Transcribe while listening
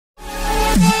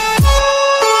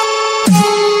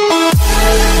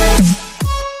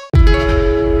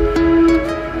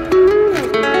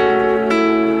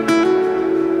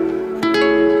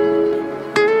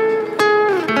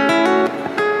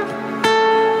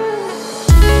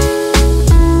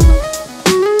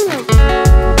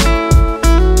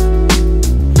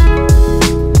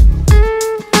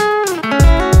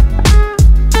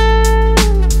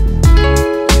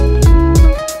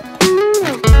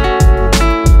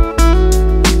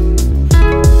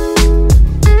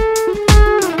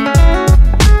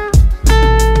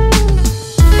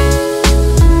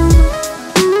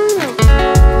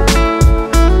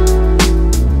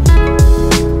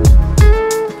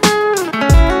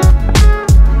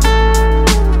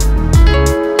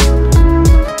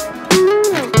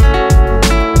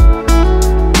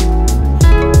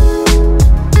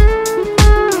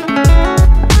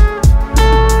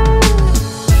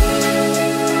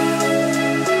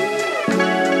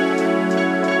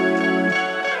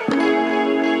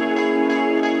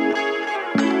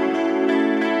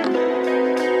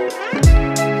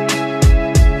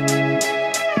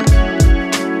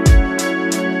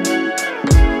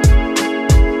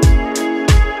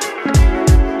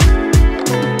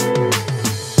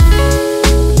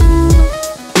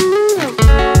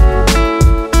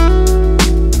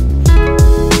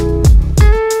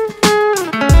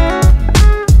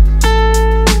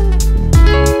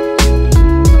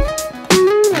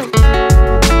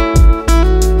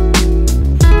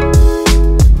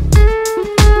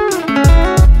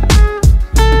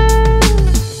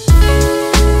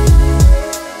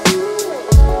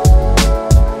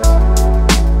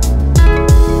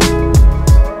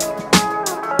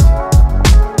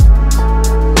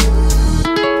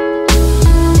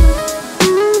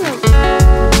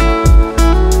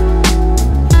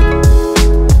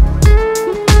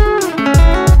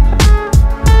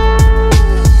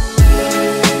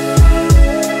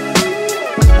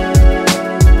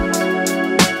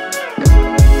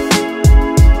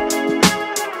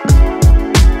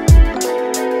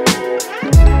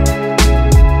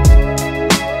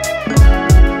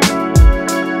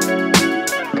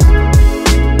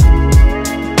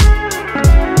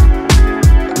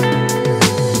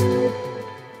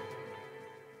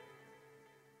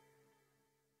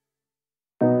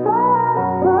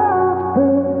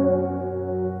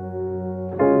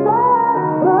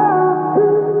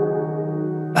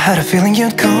had a feeling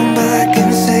you'd come back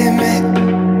and save me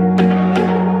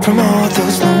from all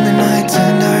those lonely nights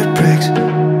and heartbreaks.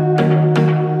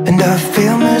 And I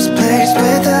feel misplaced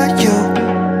without you.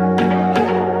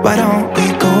 Why don't we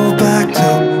go back to,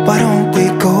 why don't we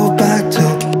go back to?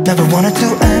 Never wanted to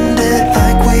end it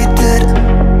like we did.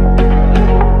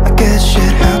 I guess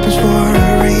shit happens for a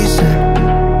reason,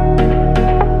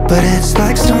 but it's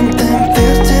like something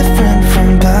feels different from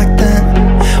back then.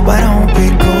 Why don't we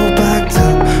go back to,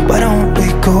 why don't we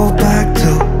go back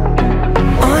to?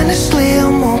 Honestly,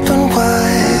 I'm open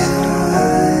wide.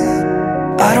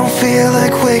 I don't feel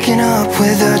like waking up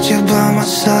without you by my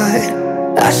side.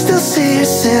 I still see your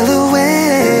silhouette.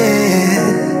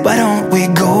 Why don't we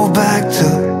go back to,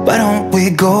 why don't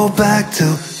we go back to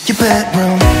your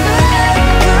bedroom?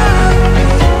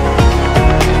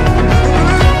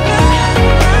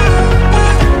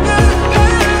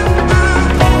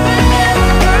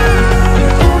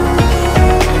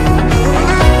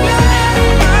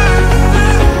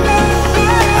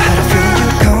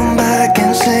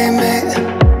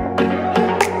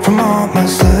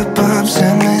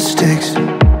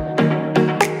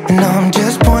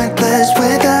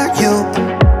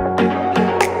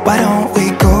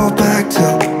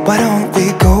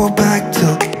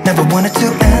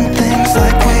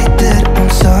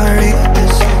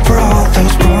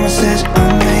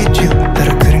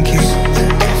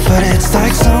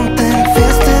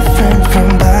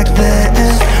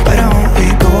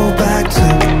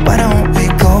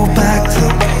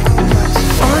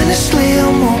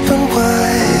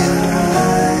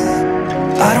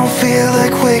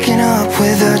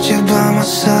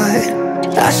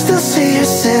 I still see your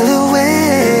silhouette.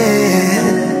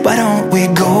 Why don't we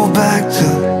go back to,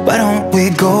 why don't we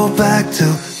go back to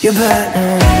your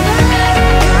bedroom?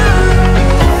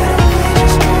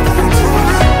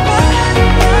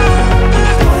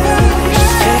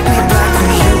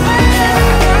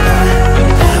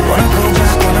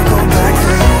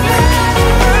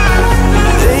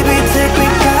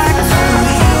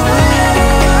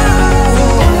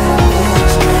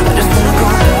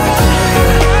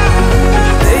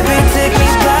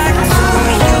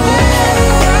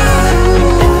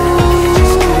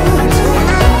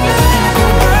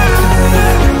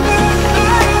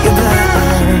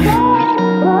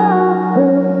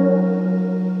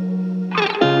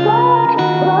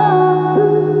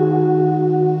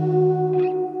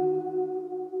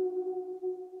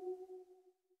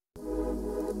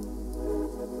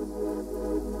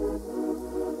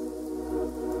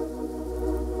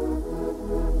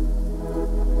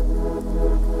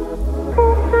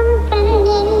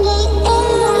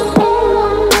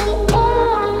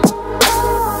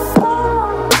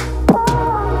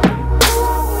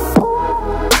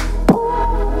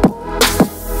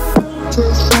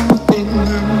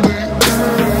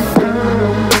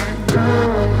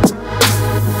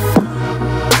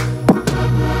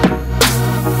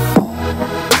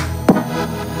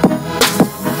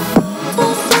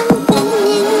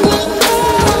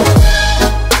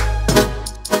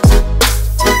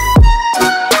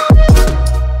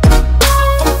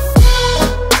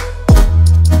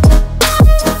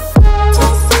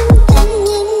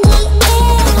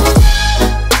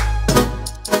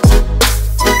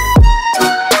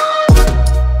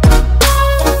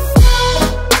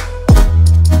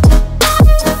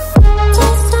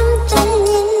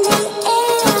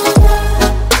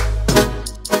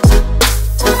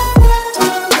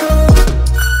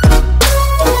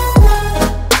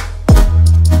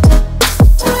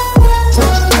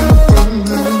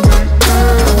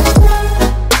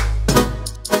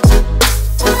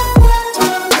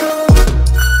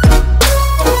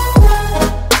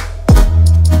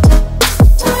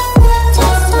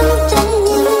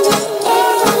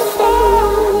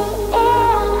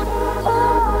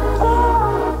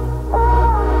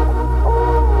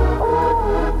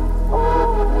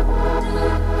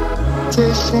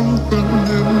 There's something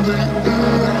in the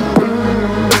air.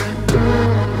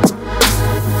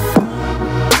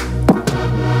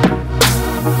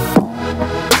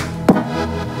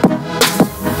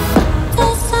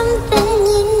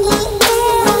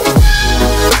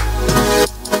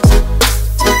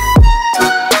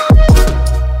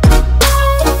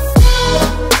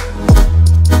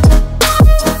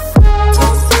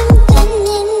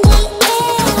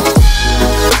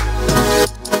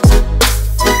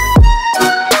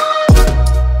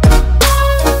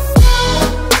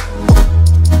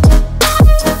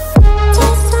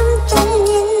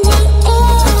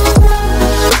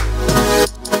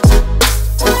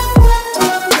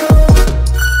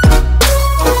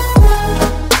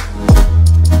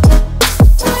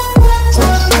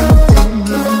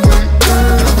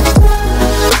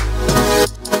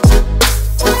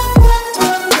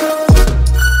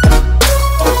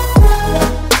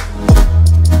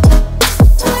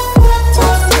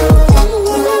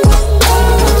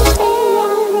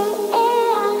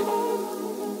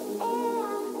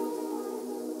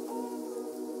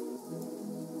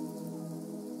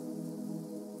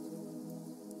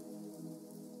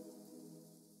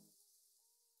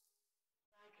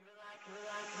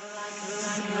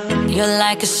 You're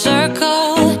like a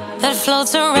circle that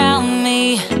floats around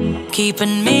me,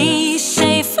 keeping me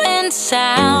safe and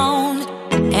sound.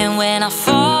 And when I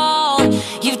fall,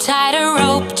 you tied a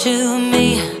rope to me.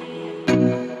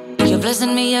 You're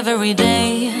blessing me every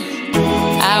day.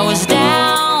 I was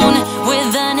down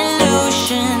with an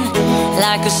illusion,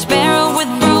 like a sparrow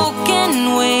with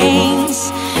broken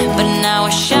wings, but now I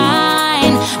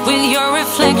shine with your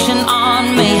reflection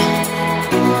on me.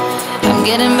 I'm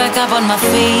getting back up on my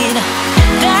feet.